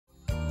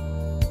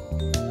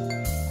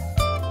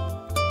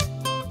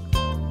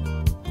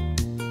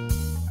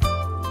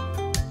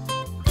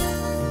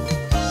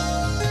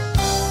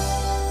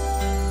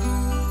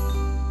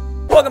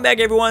Welcome back,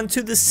 everyone,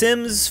 to The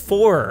Sims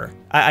 4.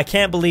 I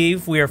can't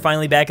believe we are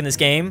finally back in this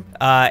game.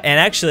 And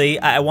actually,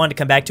 I wanted to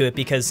come back to it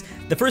because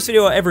the first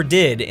video I ever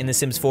did in The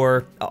Sims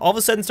 4 all of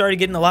a sudden started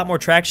getting a lot more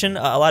traction,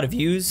 a lot of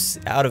views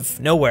out of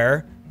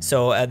nowhere.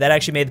 So that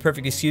actually made the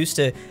perfect excuse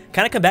to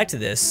kind of come back to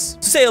this.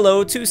 So say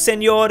hello to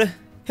Señor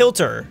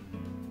Hilter.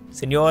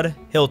 Señor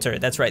Hilter,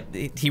 that's right.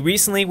 He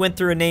recently went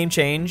through a name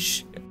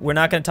change. We're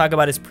not going to talk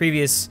about his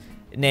previous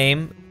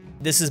name.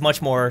 This is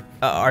much more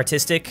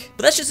artistic,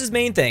 but that's just his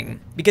main thing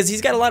because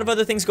he's got a lot of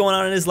other things going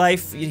on in his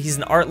life. He's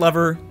an art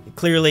lover,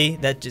 clearly,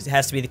 that just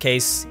has to be the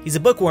case. He's a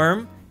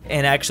bookworm,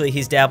 and actually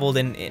he's dabbled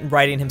in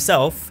writing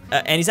himself,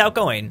 and he's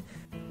outgoing.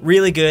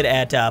 Really good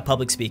at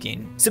public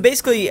speaking. So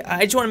basically,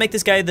 I just want to make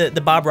this guy the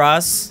Bob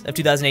Ross of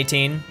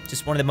 2018,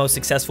 just one of the most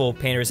successful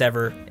painters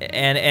ever,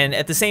 and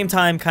at the same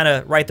time kind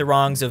of right the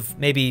wrongs of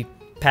maybe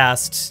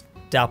past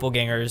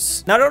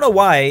doppelgangers. Now, I don't know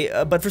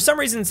why, but for some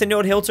reason,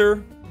 Señor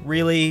Hilter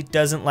really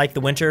doesn't like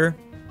the winter.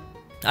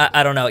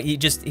 I don't know, he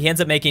ends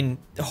up making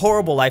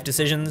horrible life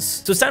decisions.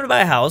 So it's time to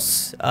buy a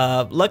house.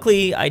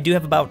 Luckily, I do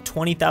have about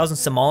 20,000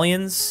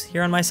 simoleons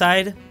here on my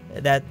side.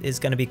 That is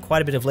going to be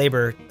quite a bit of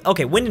labor.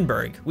 Okay,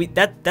 Windenburg.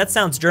 That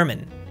sounds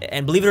German.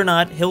 And believe it or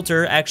not,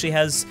 Hilter actually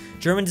has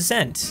German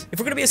descent. If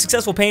we're going to be a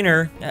successful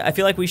painter, I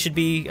feel like we should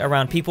be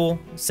around people,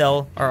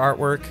 sell our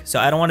artwork. So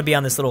I don't want to be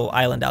on this little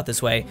island out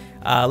this way.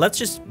 Let's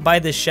just buy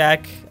this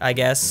shack, I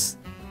guess.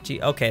 Gee,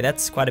 okay,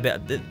 that's quite a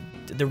bit.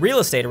 The real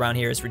estate around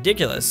here is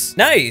ridiculous.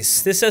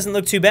 Nice, this doesn't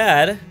look too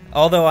bad,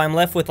 although I'm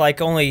left with like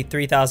only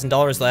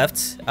 $3,000 left.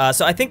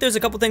 So I think there's a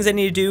couple things I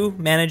need to do,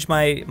 manage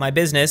my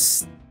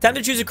business. Time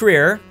to choose a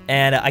career,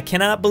 and I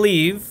cannot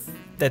believe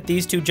that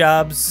these two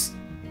jobs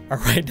are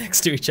right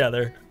next to each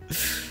other.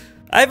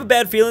 I have a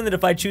bad feeling that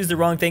if I choose the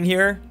wrong thing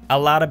here, a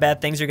lot of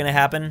bad things are gonna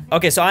happen.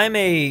 Okay, so I'm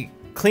a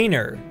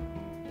cleaner.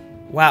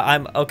 Wow,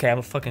 I'm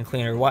a fucking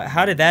cleaner.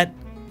 How did that?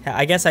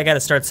 I guess I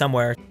gotta start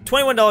somewhere.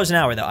 $21 an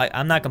hour though,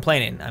 I'm not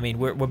complaining. I mean,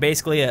 we're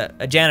basically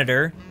a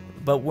janitor,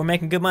 but we're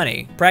making good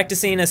money.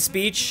 Practicing a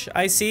speech,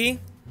 I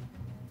see.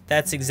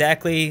 That's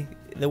exactly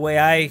the way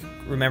I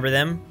remember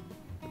them.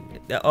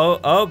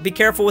 Oh, be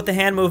careful with the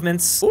hand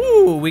movements.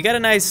 Ooh, we got a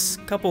nice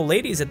couple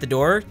ladies at the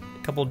door.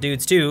 A couple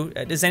dudes too.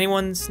 Does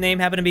anyone's name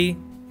happen to be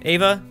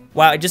Ava?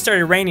 Wow, it just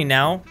started raining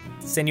now.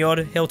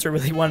 Señor Hilter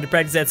really wanted to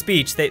practice that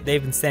speech. They've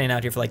been standing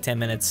out here for like 10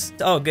 minutes.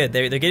 Oh, good.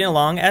 They're getting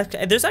along.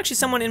 There's actually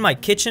someone in my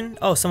kitchen.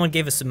 Oh, someone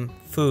gave us some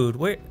food.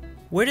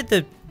 Where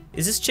did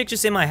is this chick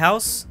just in my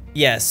house?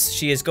 Yes,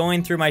 she is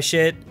going through my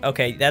shit.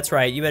 Okay, that's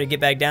right. You better get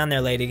back down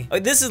there, lady. Oh,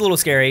 this is a little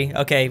scary.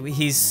 Okay,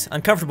 he's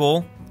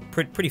uncomfortable.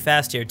 Pretty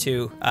fast here,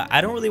 too.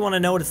 I don't really want to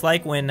know what it's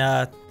like when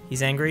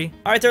he's angry.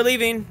 All right, they're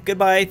leaving.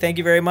 Goodbye. Thank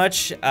you very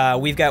much.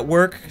 We've got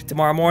work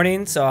tomorrow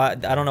morning, so I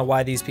don't know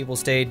why these people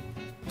stayed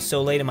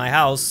so late in my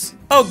house.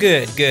 Oh,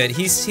 good.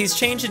 He's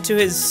changed into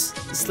his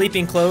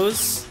sleeping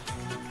clothes.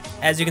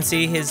 As you can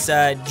see, his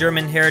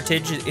German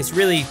heritage is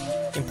really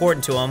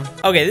important to him.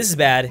 Okay, this is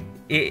bad.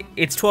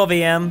 It's 12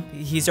 a.m.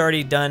 He's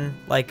already done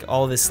like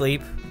all of his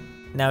sleep.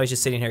 Now he's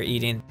just sitting here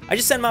eating. I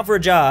just sent him out for a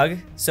jog,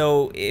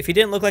 so if he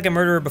didn't look like a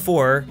murderer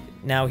before,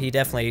 now he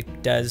definitely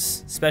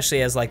does,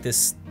 especially as like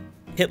this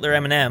Hitler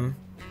M&M.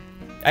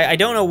 I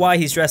don't know why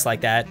he's dressed like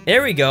that.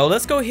 There we go.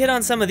 Let's go hit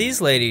on some of these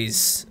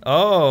ladies.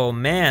 Oh,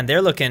 man.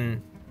 They're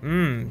looking,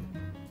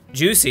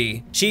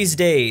 juicy. She's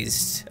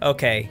dazed.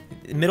 Okay.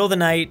 Middle of the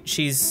night.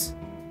 She's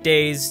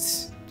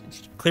dazed.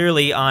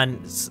 Clearly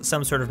on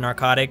some sort of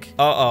narcotic.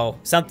 Uh-oh.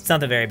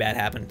 Something very bad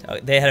happened.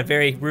 They had a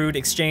very rude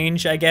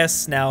exchange, I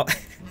guess. Now,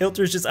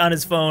 Hilter's just on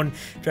his phone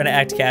trying to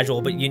act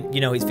casual, but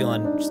you know he's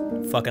feeling just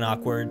fucking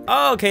awkward.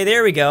 Oh, okay.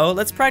 There we go.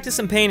 Let's practice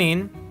some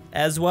painting.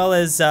 As well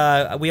as,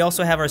 we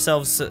also have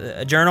ourselves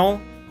a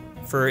journal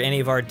for any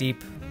of our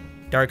deep,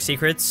 dark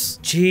secrets.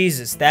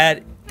 Jesus,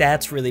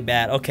 that's really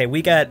bad. Okay,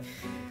 we got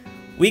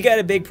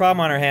a big problem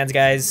on our hands,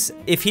 guys.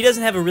 If he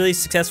doesn't have a really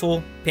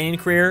successful painting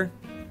career,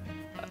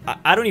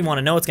 I don't even want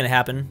to know what's gonna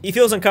happen. He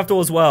feels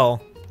uncomfortable as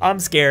well. I'm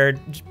scared.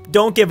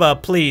 Don't give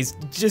up, please.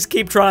 Just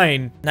keep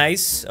trying.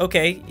 Nice,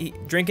 okay.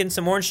 Drinking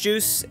some orange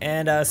juice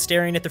and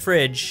staring at the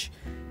fridge.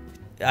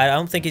 I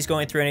don't think he's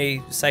going through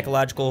any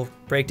psychological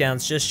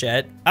breakdowns just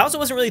yet. I also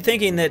wasn't really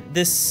thinking that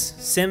this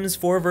Sims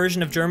 4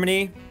 version of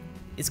Germany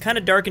is kind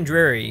of dark and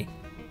dreary.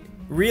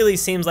 Really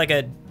seems like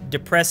a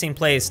depressing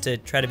place to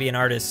try to be an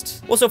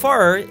artist. Well, so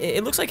far,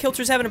 it looks like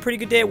Hilter's having a pretty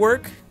good day at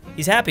work.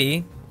 He's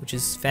happy, which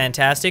is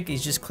fantastic.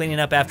 He's just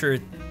cleaning up after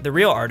the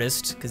real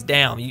artist, because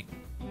damn, you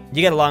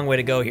got a long way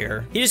to go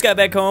here. He just got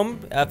back home,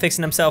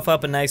 fixing himself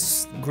up a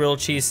nice grilled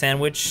cheese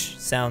sandwich.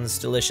 Sounds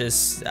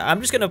delicious.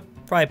 I'm just gonna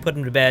probably put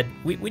him to bed.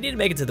 We need to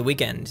make it to the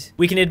weekend.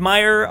 We can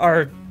admire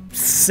our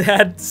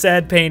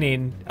sad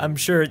painting. I'm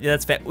sure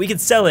that's we can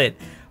sell it.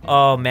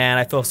 Oh man,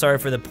 I feel sorry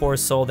for the poor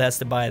soul that has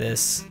to buy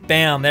this.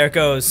 Bam, there it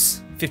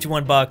goes.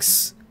 51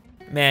 bucks.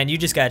 Man, you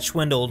just got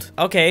swindled.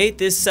 Okay,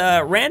 this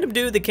random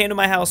dude that came to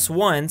my house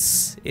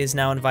once is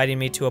now inviting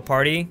me to a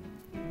party.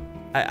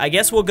 I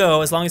guess we'll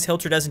go as long as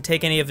Hilter doesn't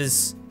take any of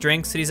his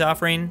drinks that he's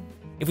offering.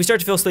 If we start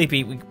to feel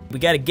sleepy, we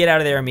gotta get out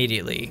of there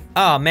immediately.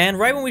 Oh man,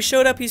 right when we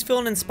showed up, he's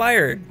feeling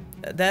inspired.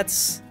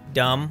 That's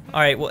dumb. All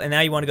right, well, and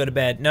now you want to go to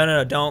bed.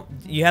 No, don't.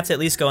 You have to at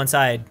least go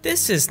inside.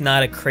 This is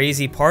not a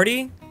crazy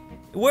party.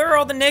 Where are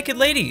all the naked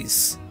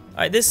ladies? All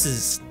right, this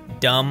is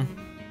dumb.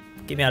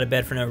 Get me out of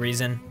bed for no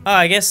reason. Oh,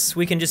 I guess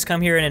we can just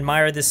come here and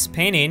admire this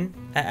painting.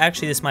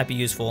 Actually, this might be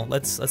useful.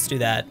 Let's do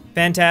that.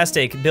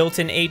 Fantastic. Built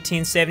in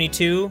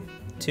 1872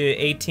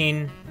 to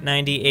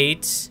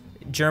 1898.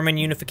 German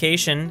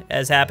unification,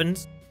 as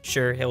happened.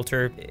 Sure,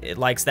 Hilter, it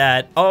likes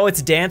that. Oh,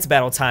 it's dance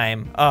battle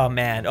time. Oh,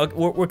 man.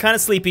 We're kind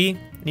of sleepy.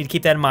 Need to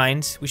keep that in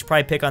mind. We should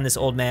probably pick on this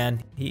old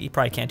man. He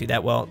probably can't do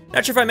that well.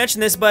 Not sure if I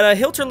mentioned this, but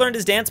Hilter learned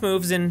his dance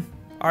moves in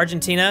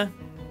Argentina.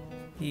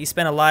 He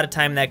spent a lot of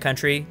time in that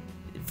country.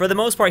 For the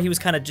most part, he was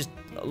kind of just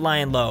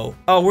lying low.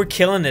 Oh, we're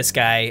killing this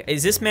guy.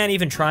 Is this man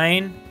even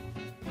trying?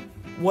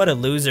 What a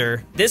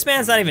loser. This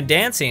man's not even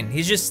dancing.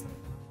 He's just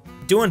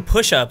doing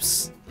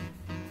push-ups.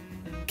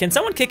 Can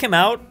someone kick him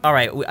out? All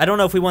right, I don't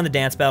know if we won the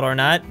dance battle or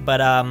not, but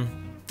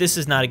this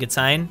is not a good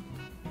sign.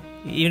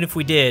 Even if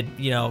we did,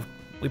 you know,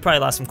 we probably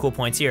lost some cool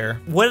points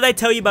here. What did I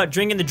tell you about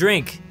drinking the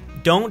drink?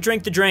 Don't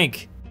drink the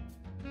drink.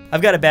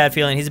 I've got a bad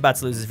feeling he's about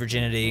to lose his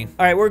virginity.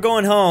 All right, we're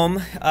going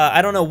home.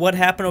 I don't know what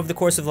happened over the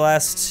course of the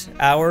last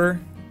hour,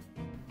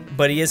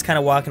 but he is kind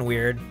of walking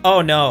weird.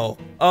 Oh no.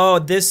 Oh,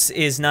 this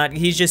is not,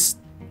 he just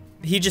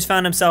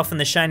found himself in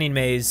the shining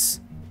maze.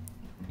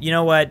 You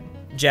know what,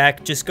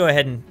 Jack, just go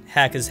ahead and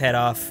hack his head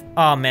off.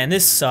 Oh man,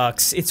 this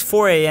sucks. It's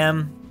 4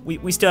 a.m.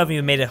 We still haven't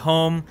even made it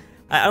home.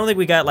 I don't think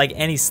we got like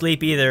any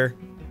sleep either.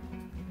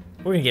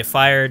 We're gonna get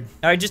fired.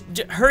 All right, just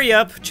hurry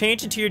up,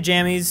 change into your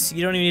jammies.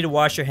 You don't even need to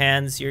wash your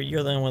hands.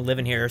 You're the only one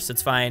living here, so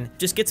it's fine.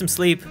 Just get some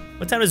sleep.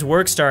 What time does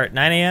work start?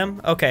 9 a.m.?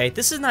 Okay,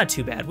 this is not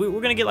too bad. We're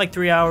gonna get like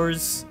 3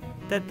 hours.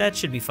 That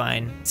should be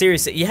fine.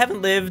 Seriously, you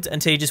haven't lived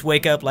until you just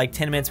wake up like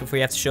 10 minutes before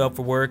you have to show up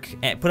for work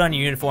and put on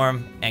your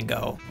uniform and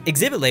go.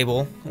 Exhibit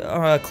label.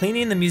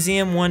 Cleaning the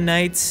museum one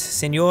night.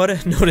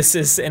 Señor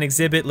notices an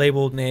exhibit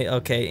labeled,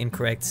 okay,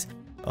 incorrect.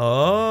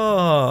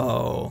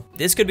 Oh,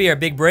 this could be our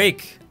big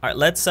break. All right,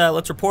 let's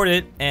report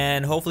it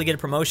and hopefully get a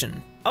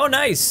promotion. Oh,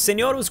 nice.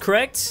 Señor was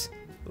correct.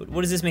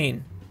 What does this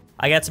mean?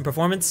 I got some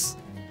performance.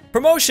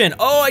 Promotion!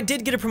 Oh, I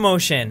did get a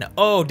promotion.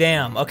 Oh,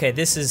 damn. Okay,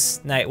 this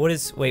is nice. What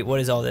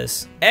is all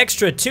this?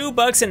 Extra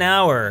 $2 an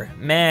hour.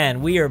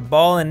 Man, we are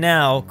balling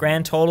now.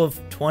 Grand total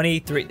of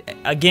 23.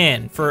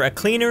 Again, for a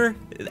cleaner,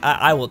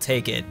 I will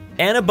take it.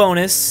 And a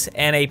bonus,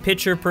 and a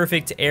picture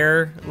perfect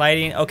air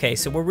lighting. Okay,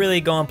 so we're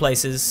really going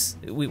places.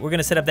 We're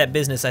gonna set up that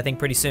business, I think,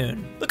 pretty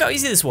soon. Look how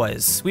easy this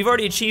was. We've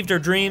already achieved our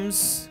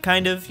dreams,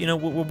 kind of. You know,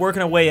 we're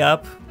working our way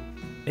up.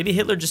 Maybe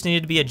Hitler just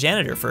needed to be a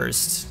janitor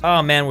first.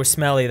 Oh man, we're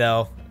smelly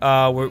though.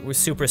 We're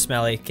super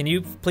smelly. Can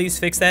you please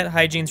fix that?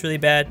 Hygiene's really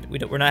bad.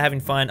 We're not having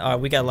fun.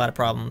 We got a lot of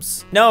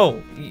problems.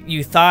 No,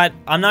 you thought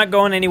I'm not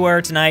going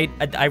anywhere tonight.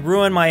 I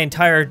ruined my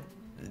entire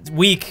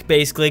week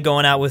basically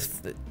going out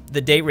with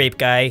the date rape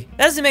guy.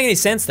 That doesn't make any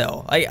sense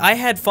though. I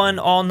had fun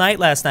all night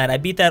last night. I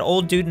beat that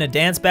old dude in a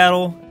dance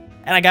battle,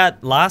 and I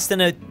got lost in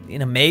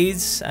a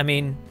maze. I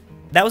mean,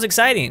 that was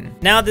exciting.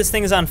 Now this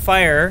thing is on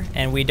fire,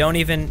 and we don't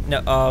even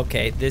know. Oh,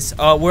 okay,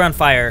 we're on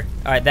fire.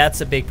 All right, that's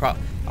a big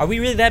problem. Are we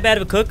really that bad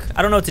of a cook?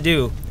 I don't know what to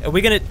do. Are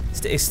we gonna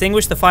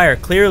extinguish the fire?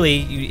 Clearly,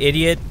 you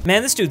idiot.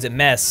 Man, this dude's a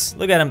mess.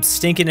 Look at him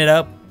stinking it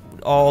up,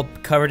 all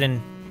covered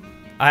in,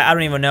 I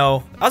don't even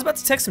know. I was about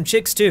to text some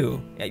chicks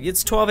too.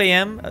 It's 12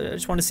 a.m. I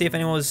just wanted to see if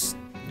anyone was,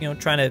 you know,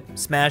 trying to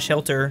smash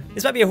Hilter.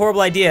 This might be a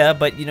horrible idea,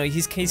 but you know,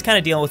 he's kind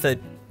of dealing with a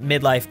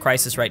midlife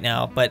crisis right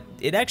now, but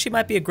it actually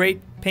might be a great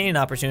painting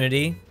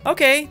opportunity.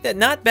 Okay,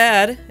 not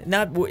bad.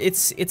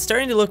 It's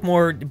starting to look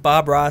more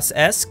Bob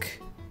Ross-esque.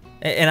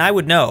 And I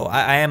would know.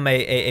 I am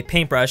a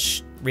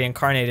paintbrush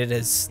reincarnated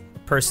as a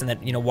person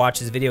that, you know,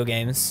 watches video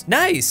games.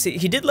 Nice!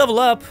 He did level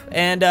up,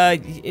 and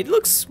it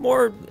looks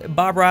more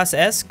Bob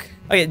Ross-esque.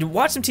 Okay,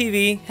 watch some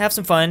TV, have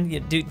some fun,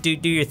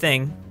 do your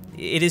thing.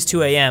 It is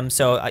 2 a.m.,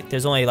 so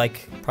there's only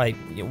like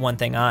probably one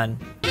thing on.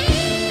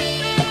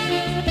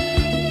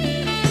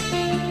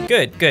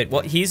 Good.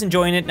 Well, he's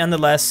enjoying it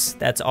nonetheless.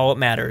 That's all that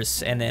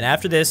matters. And then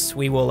after this,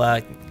 we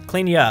will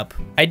clean you up.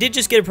 I did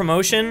just get a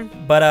promotion,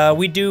 but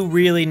we do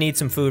really need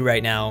some food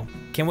right now.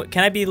 Can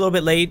I be a little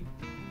bit late?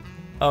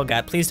 Oh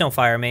God, please don't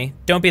fire me.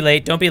 Don't be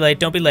late. Don't be late.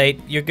 Don't be late.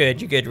 You're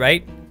good,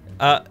 right?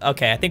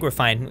 Okay, I think we're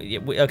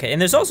fine. Okay,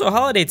 and there's also a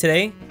holiday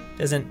today.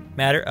 Doesn't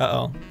matter.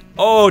 Uh-oh.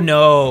 Oh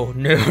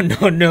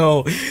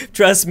no.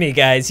 Trust me,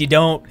 guys. You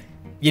don't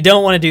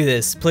want to do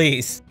this,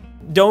 please.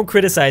 Don't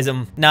criticize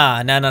him.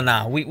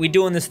 Nah. We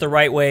doing this the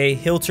right way.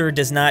 Hilter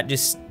does not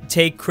just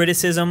take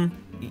criticism.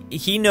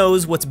 He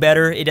knows what's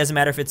better. It doesn't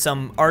matter if it's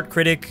some art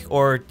critic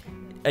or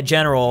a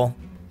general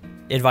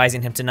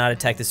advising him to not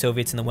attack the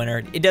Soviets in the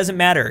winter. It doesn't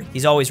matter.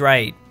 He's always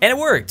right. And it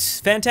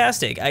worked.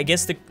 Fantastic. I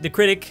guess the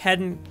critic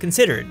hadn't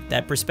considered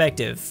that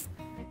perspective.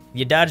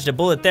 You dodged a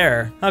bullet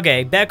there.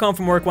 Okay, back home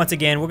from work once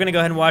again. We're gonna go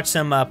ahead and watch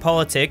some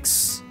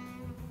politics.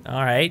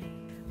 All right.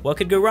 What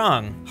could go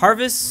wrong?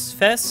 Harvest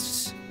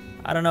Fest?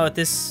 I don't know what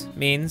this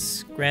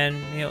means. Grand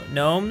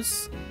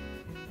Gnomes?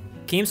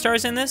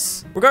 Keemstar's in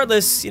this?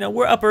 Regardless, you know,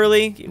 we're up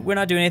early. We're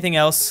not doing anything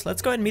else.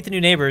 Let's go ahead and meet the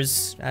new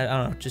neighbors. I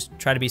don't know, just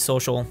try to be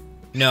social.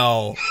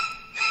 No.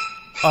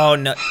 Oh,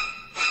 no.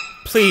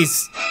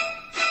 Please.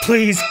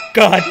 Please,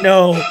 God,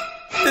 no.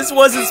 This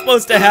wasn't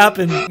supposed to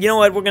happen. You know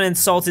what? We're gonna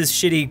insult his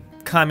shitty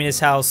communist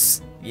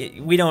house.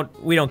 We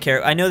don't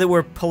care. I know that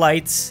we're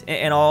polite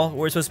and all.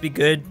 We're supposed to be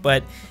good,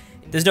 but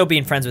there's no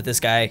being friends with this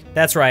guy.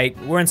 That's right.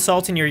 We're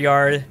insulting your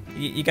yard.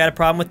 You got a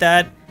problem with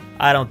that?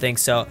 I don't think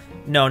so.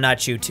 No,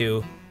 not you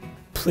two.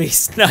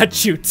 Please,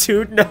 not you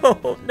two.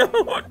 No, no,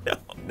 no,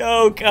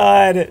 no,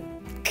 God.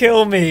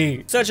 Kill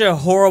me. Such a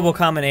horrible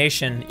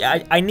combination.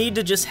 I need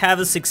to just have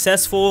a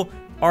successful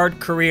art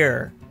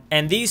career.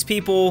 And these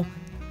people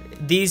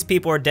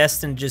are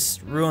destined to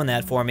just ruin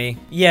that for me.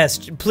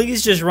 Yes,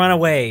 please just run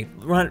away.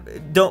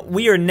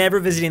 We are never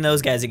visiting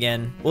those guys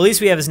again. Well, at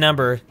least we have his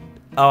number.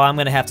 Oh, I'm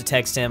gonna have to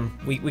text him.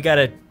 We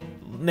gotta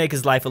make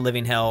his life a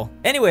living hell.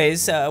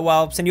 Anyways,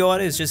 while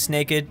Señor is just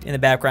naked in the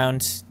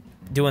background,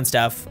 doing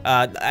stuff.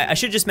 I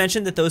should just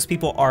mention that those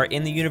people are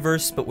in the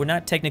universe, but we're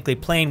not technically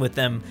playing with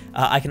them.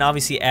 I can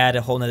obviously add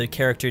a whole nother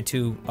character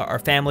to our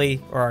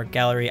family or our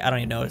gallery. I don't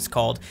even know what it's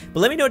called. But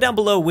let me know down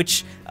below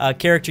which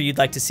character you'd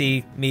like to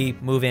see me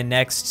move in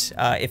next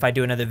if I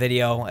do another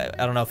video.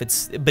 I don't know if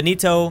it's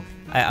Benito.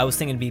 I was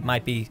thinking it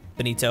might be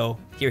Benito,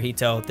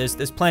 Hirito.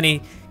 There's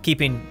plenty.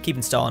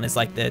 Keeping Stalin is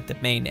like the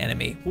main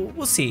enemy.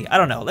 We'll see. I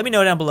don't know. Let me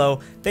know down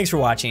below. Thanks for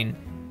watching.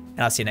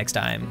 And I'll see you next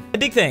time. A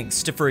big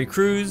thanks to Furry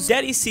Cruz,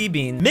 Daddy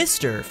Seabean,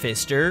 Mr.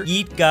 Fister,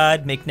 Yeet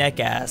God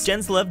McNeckass,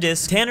 Jen's Love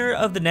Disc, Tanner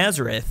of the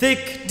Nazareth,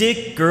 Thick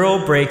Dick Girl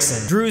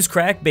Breakson, Drew's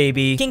Crack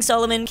Baby, King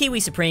Solomon, Kiwi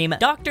Supreme,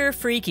 Dr.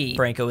 Freaky,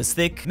 Franco is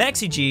Thick,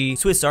 Maxi G,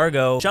 Swiss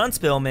Argo, Sean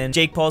Spillman,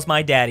 Jake Paul's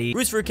My Daddy,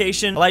 Bruce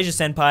Vacation, Elijah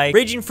Senpai,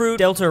 Raging Fruit,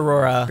 Delta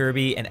Aurora,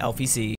 Kirby, and Alfie C.